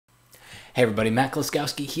Hey everybody, Matt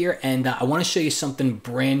Kloskowski here, and I want to show you something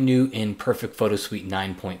brand new in Perfect Photo Suite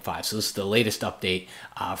 9.5. So this is the latest update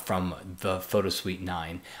from the Photo Suite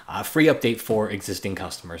 9. Free update for existing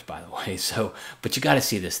customers, by the way. But you got to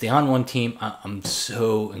see this. The On One team, I'm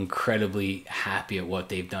so incredibly happy at what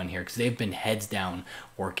they've done here because they've been heads down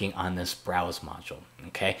working on this browse module.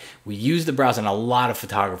 Okay, we use the browse, and a lot of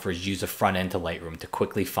photographers use the front end to Lightroom to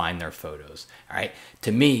quickly find their photos. All right,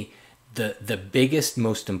 to me, the biggest,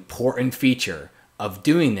 most important feature of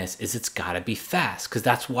doing this is it's got to be fast, because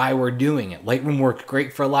that's why we're doing it. Lightroom works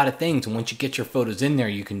great for a lot of things, and once you get your photos in there,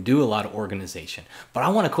 you can do a lot of organization. But I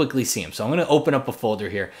want to quickly see them, so I'm going to open up a folder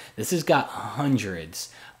here. This has got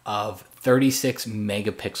hundreds of 36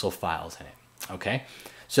 megapixel files in it. Okay,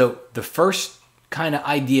 so the first kind of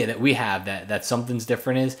idea that we have that something's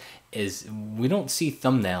different is we don't see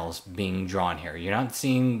thumbnails being drawn here. You're not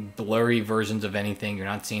seeing blurry versions of anything. You're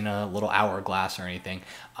not seeing a little hourglass or anything.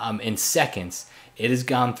 In seconds, it has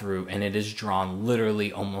gone through and it has drawn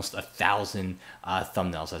literally almost 1,000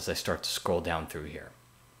 thumbnails as I start to scroll down through here.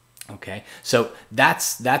 Okay, so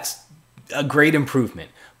that's a great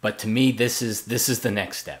improvement. But to me, this is the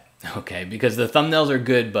next step. Okay, because the thumbnails are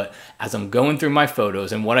good, but as I'm going through my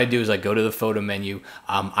photos, and what I do is I go to the photo menu.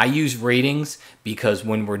 I use ratings because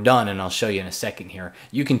when we're done, and I'll show you in a second here,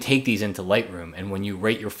 you can take these into Lightroom, and when you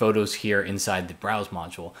rate your photos here inside the browse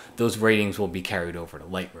module, those ratings will be carried over to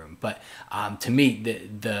Lightroom. But to me,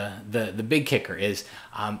 the big kicker is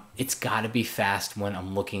it's got to be fast when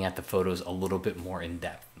I'm looking at the photos a little bit more in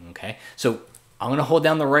depth. Okay, so I'm going to hold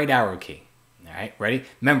down the right arrow key. All right, ready?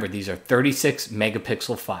 Remember, these are 36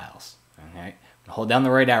 megapixel files. All right, hold down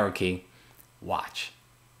the right arrow key. Watch.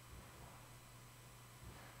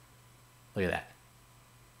 Look at that.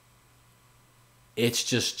 It's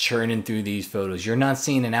just churning through these photos. You're not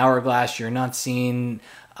seeing an hourglass. You're not seeing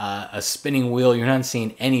a spinning wheel. You're not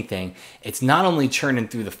seeing anything. It's not only churning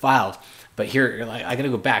through the files, but here, like, I got to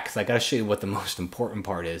go back because I got to show you what the most important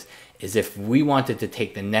part is if we wanted to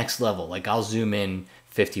take the next level, like I'll zoom in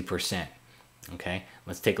 50%. Okay,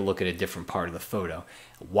 let's take a look at a different part of the photo.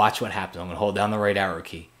 Watch what happens. I'm going to hold down the right arrow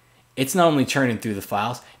key. It's not only churning through the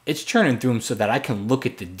files, it's churning through them so that I can look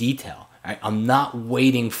at the detail. All right? I'm not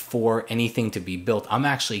waiting for anything to be built. I'm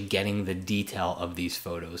actually getting the detail of these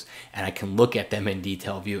photos, and I can look at them in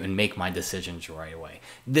detail view and make my decisions right away.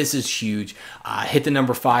 This is huge. Hit the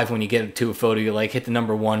number 5 when you get to a photo you like. Hit the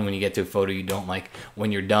number 1 when you get to a photo you don't like.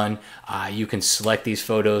 When you're done, you can select these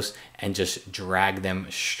photos and just drag them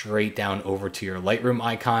straight down over to your Lightroom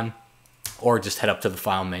icon, or just head up to the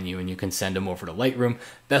file menu and you can send them over to Lightroom.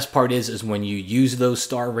 Best part is when you use those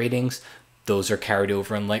star ratings, those are carried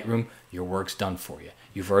over in Lightroom. Your work's done for you.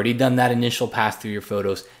 You've already done that initial pass through your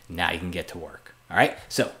photos. Now you can get to work. All right,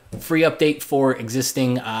 so free update for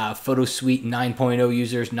existing Photo Suite 9.0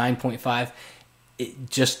 users, 9.5.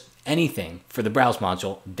 Just anything for the browse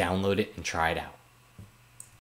module, download it and try it out.